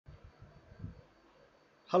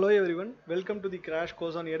Hello everyone, welcome to the crash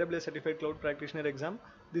course on AWS Certified Cloud Practitioner exam.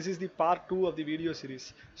 This is the part 2 of the video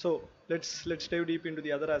series. So let's dive deep into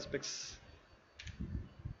the other aspects.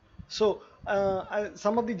 So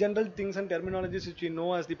some of the general things and terminologies which we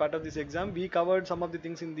know as the part of this exam, we covered some of the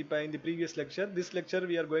things in the previous lecture. This lecture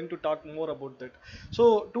we are going to talk more about that.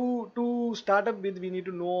 So to start up with, we need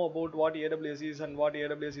to know about what AWS is and what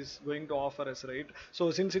AWS is going to offer us, right? So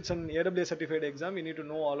since it's an AWS certified exam, we need to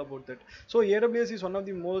know all about that. So AWS is one of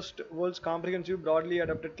the most world's comprehensive broadly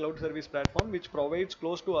adapted cloud service platform which provides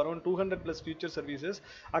close to around 200 plus future services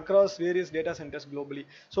across various data centers globally.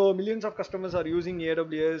 So millions of customers are using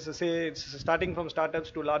AWS. Say it's starting from startups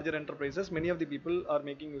to larger enterprises. Many of the people are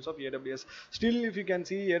making use of AWS. Still, if you can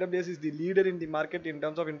see, AWS is the leader in the market in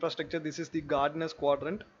terms of infrastructure. This is the Gartner's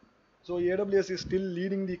quadrant. So AWS is still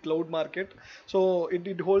leading the cloud market. So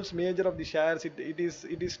it holds major of the shares. It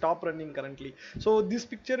is top running currently. So this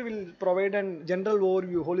picture will provide a general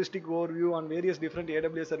overview, holistic overview on various different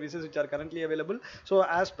AWS services which are currently available. So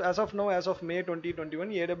as of now, as of May 2021,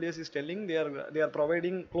 AWS is telling they are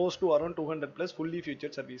providing close to around 200 plus fully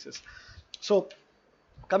featured services. So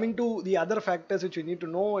coming to the other factors which we need to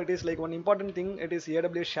know, it is like one important thing, it is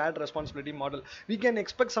AWS shared responsibility model. We can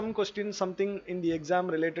expect some questions, something in the exam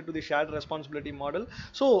related to the shared responsibility model.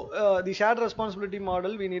 So the shared responsibility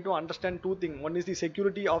model, we need to understand two things. One is the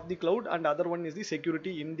security of the cloud and other one is the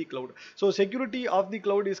security in the cloud. So security of the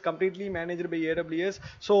cloud is completely managed by AWS.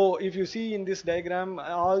 So if you see in this diagram,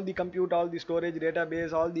 all the compute, all the storage,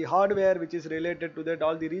 database, all the hardware which is related to that,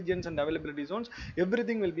 all the regions and availability zones,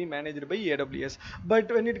 everything will be managed by AWS. But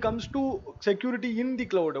when it comes to security in the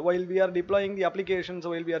cloud, while we are deploying the applications,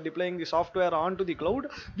 while we are deploying the software onto the cloud,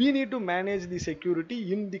 we need to manage the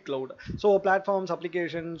security in the cloud. So platforms,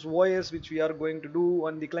 applications, OS which we are going to do,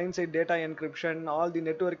 on the client side data encryption, all the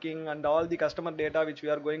networking and all the customer data which we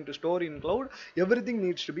are going to store in cloud, everything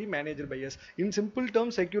needs to be managed by us. In simple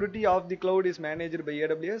terms, security of the cloud is managed by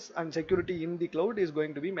AWS and security in the cloud is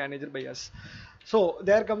going to be managed by us. So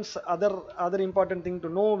there comes other important thing to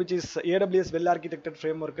know, which is AWS WellArchitected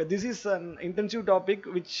Framework. This is an intensive topic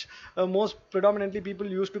which most predominantly people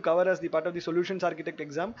used to cover as the part of the solutions architect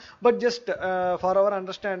exam. But just for our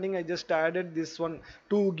understanding, I just added this one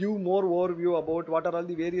to give more overview about what are all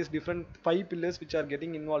the various different 5 pillars which are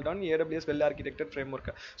getting involved on AWS WellArchitected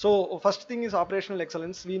Framework. So first thing is operational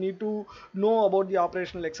excellence. We need to know about the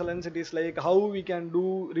operational excellence. It is like how we can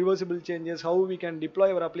do reversible changes, how we can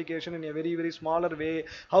deploy our application in a very smaller way,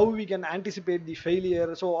 how we can anticipate the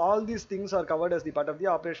failure. So all these things are covered as the part of the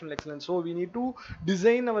operational excellence. So we need to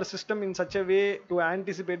design our system in such a way to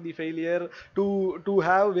anticipate the failure, to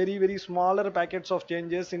have very smaller packets of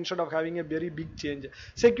changes instead of having a very big change.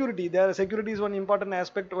 Security is one important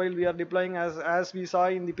aspect while we are deploying, as we saw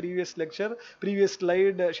in the previous lecture, previous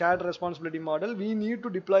slide, shared responsibility model. We need to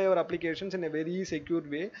deploy our applications in a very secure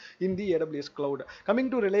way in the AWS cloud. Coming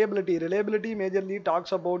to reliability majorly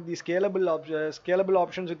talks about the scalable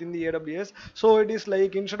options within the AWS. So it is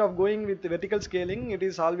like instead of going with vertical scaling, it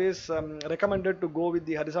is always recommended to go with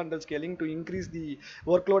the horizontal scaling to increase the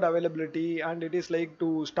workload availability, and it is like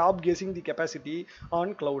to stop guessing the capacity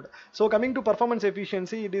on cloud. So coming to performance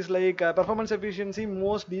efficiency, it is like performance efficiency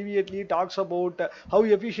most deviately talks about how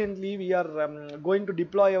efficiently we are going to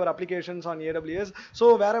deploy our applications on AWS.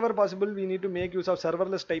 So wherever possible, we need to make use of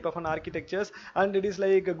serverless type of an architectures, and it is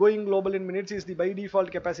like going global in minutes is the by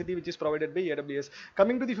default capacity which is provided by AWS.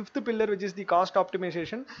 Coming to the fifth pillar, which is the cost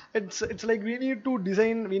optimization, it's like we need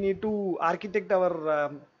to architect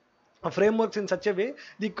our frameworks in such a way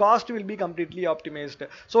the cost will be completely optimized.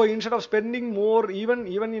 So instead of spending more, even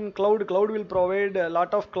in cloud will provide a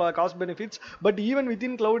lot of cost benefits, but even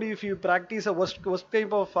within cloud, if you practice a worst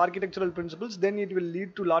type of architectural principles, then it will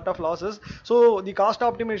lead to lot of losses. So the cost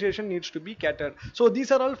optimization needs to be catered. So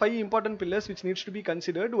these are all 5 important pillars which needs to be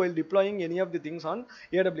considered while deploying any of the things on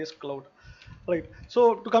AWS cloud. Right.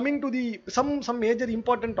 So to coming to the some major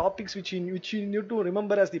important topics which you need to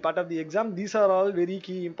remember as the part of the exam. These are all very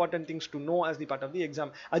key important things to know as the part of the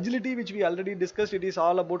exam. Agility, which we already discussed, it is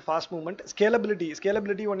all about fast movement.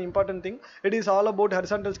 Scalability, one important thing. It is all about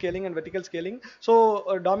horizontal scaling and vertical scaling.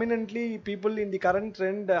 So dominantly people in the current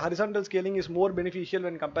trend, horizontal scaling is more beneficial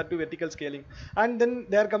when compared to vertical scaling. And then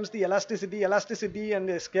there comes the elasticity. Elasticity and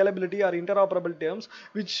scalability are interoperable terms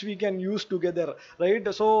which we can use together,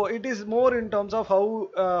 right? So it is more into terms of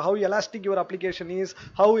how elastic your application is,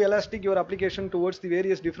 how elastic your application towards the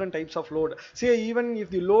various different types of load. Say even if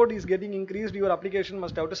the load is getting increased, your application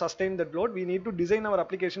must have to sustain that load. We need to design our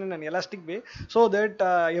application in an elastic way so that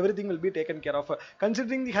everything will be taken care of.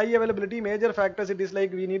 Considering the high availability, major factors, it is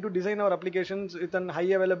like we need to design our applications with an high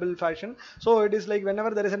available fashion. So it is like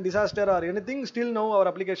whenever there is a disaster or anything, still now our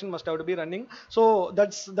application must have to be running. So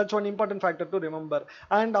that's one important factor to remember.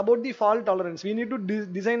 And about the fault tolerance, we need to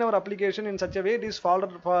design our application in such a way it is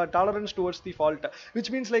tolerance towards the fault,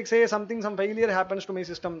 which means like say some failure happens to my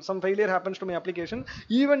system, some failure happens to my application,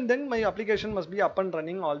 even then my application must be up and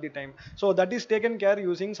running all the time. So that is taken care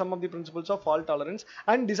using some of the principles of fault tolerance.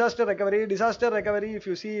 And disaster recovery, if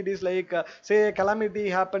you see, it is like say a calamity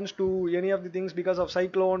happens to any of the things because of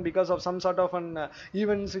cyclone, because of some sort of an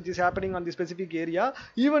events which is happening on the specific area.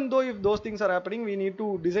 Even though if those things are happening, we need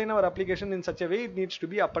to design our application in such a way it needs to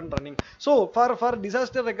be up and running. So for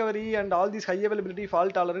disaster recovery and all these high availability,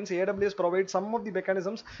 fault tolerance, AWS provides some of the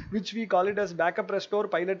mechanisms which we call it as backup restore,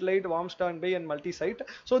 pilot light, warm standby, and multi-site.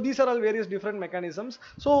 So these are all various different mechanisms.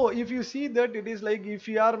 So if you see that it is like if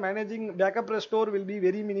we are managing backup restore will be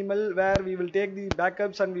very minimal, where we will take the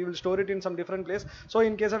backups and we will store it in some different place. So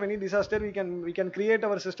in case of any disaster, we can create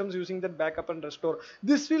our systems using that backup and restore.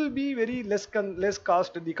 This will be very less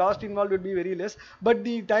cost. The cost involved will be very less, but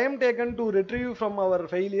the time taken to retrieve from our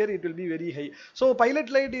failure, it will be very high. So pilot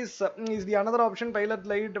light is the another option. Pilot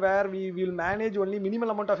light, where we will manage only minimal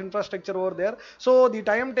amount of infrastructure over there. So the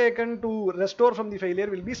time taken to restore from the failure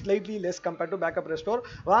will be slightly less compared to backup restore.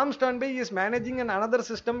 Warm standby is managing another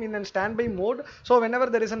system in a standby mode. So whenever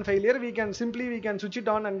there is a failure, we can switch it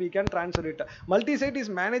on and we can transfer it. Multi-site is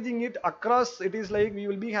managing it across. It is like we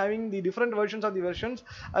will be having the different versions of the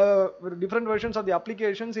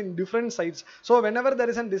applications in different sites. So whenever there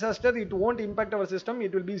is a disaster, it won't impact our system.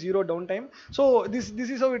 It will be zero downtime. So this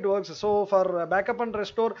is how it works. So for backup and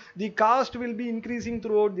restore, the cost will be increasing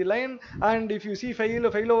throughout the line, and if you see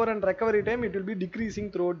failover and recovery time, it will be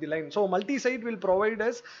decreasing throughout the line. So multi-site will provide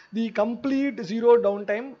us the complete zero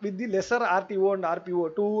downtime with the lesser RTO and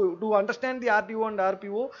RPO. To understand the RTO and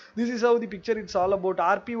RPO, this is how the picture it's all about.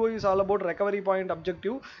 RPO is all about recovery point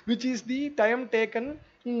objective, which is the time taken.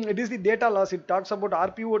 It is the data loss. It talks about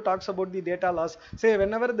RPO, talks about the data loss. Say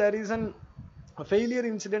whenever there is a failure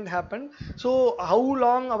incident happened, so how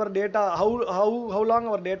long our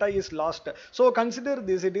data is lost. So consider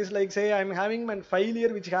this, it is like say I'm having a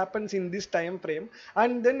failure which happens in this time frame,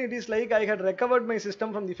 and then it is like I had recovered my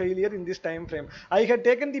system from the failure in this time frame. I had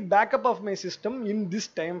taken the backup of my system in this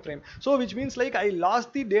time frame. So which means like I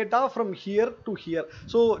lost the data from here to here.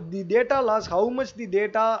 So the data loss, how much the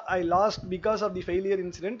data I lost because of the failure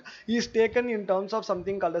incident, is taken in terms of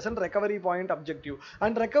something called as a recovery point objective.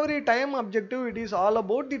 And recovery time objective, it is all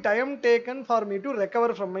about the time taken for me to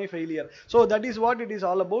recover from my failure. So that is what it is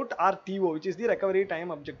all about, RTO, which is the recovery time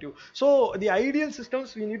objective. So the ideal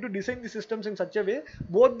systems, we need to design the systems in such a way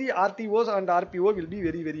both the RTOs and RPO will be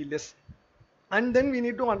very, very less. And then we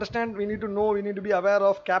need to understand, we need to know, we need to be aware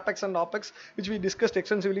of Capex and Opex, which we discussed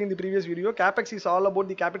extensively in the previous video. Capex is all about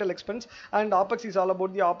the capital expense and Opex is all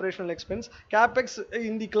about the operational expense. Capex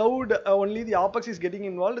in the cloud, only the Opex is getting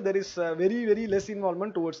involved. There is very, very less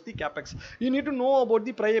involvement towards the Capex. You need to know about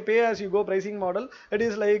the pay as you go pricing model. It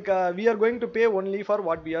is like we are going to pay only for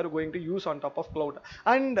what we are going to use on top of cloud.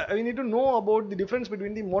 And we need to know about the difference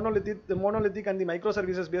between the monolithic and the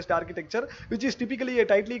microservices based architecture, which is typically a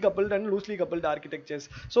tightly coupled and loosely coupled architectures.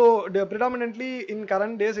 So predominantly in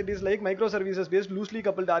current days, it is like microservices based loosely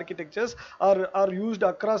coupled architectures are used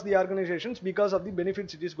across the organizations because of the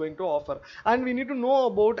benefits it is going to offer. And we need to know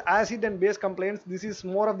about ACID and base compliance. This is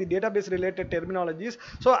more of the database related terminologies.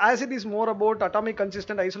 So ACID is more about atomic,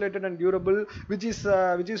 consistent, isolated and durable, which is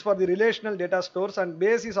for the relational data stores, and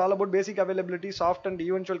base is all about basic availability, soft and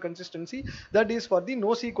eventual consistency, that is for the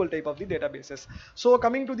NoSQL type of the databases. So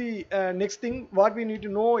coming to the next thing, what we need to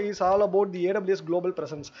know is all about the AWS Global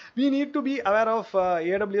Presence. We need to be aware of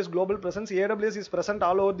AWS Global Presence. AWS is present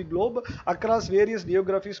all over the globe across various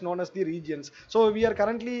geographies known as the regions. So we are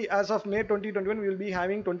currently, as of May 2021, we will be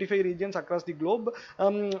having 25 regions across the globe,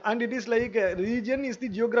 and it is like region is the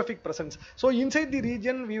geographic presence. So inside the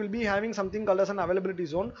region, we will be having something called as an availability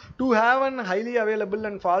zone. To have an highly available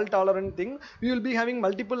and fault tolerant thing, we will be having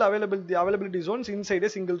multiple availability zones inside a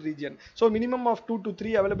single region. So minimum of 2 to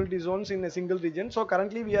 3 availability zones in a single region. So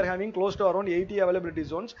currently we are having close to around around 80 availability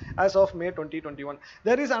zones as of May 2021.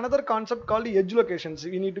 There is another concept called edge locations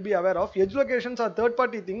we need to be aware of. Edge locations are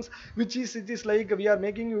third-party things, which is it is like we are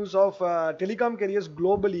making use of telecom carriers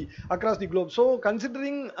globally across the globe. So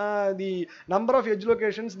considering the number of edge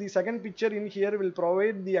locations, the second picture in here will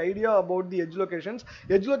provide the idea about the edge locations.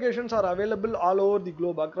 Edge locations are available all over the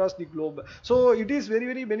globe, across the globe. So it is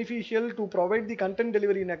very beneficial to provide the content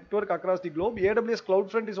delivery network across the globe. AWS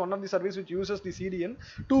CloudFront is one of the service which uses the CDN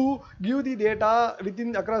to give the data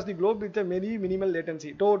within across the globe with a very minimal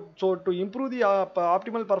latency. So to improve the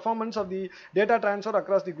optimal performance of the data transfer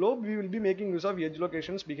across the globe, we will be making use of edge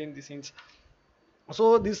locations behind the scenes.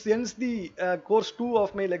 So this ends the course 2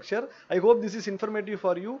 of my lecture. I hope this is informative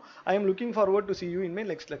for you. I am looking forward to see you in my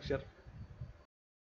next lecture.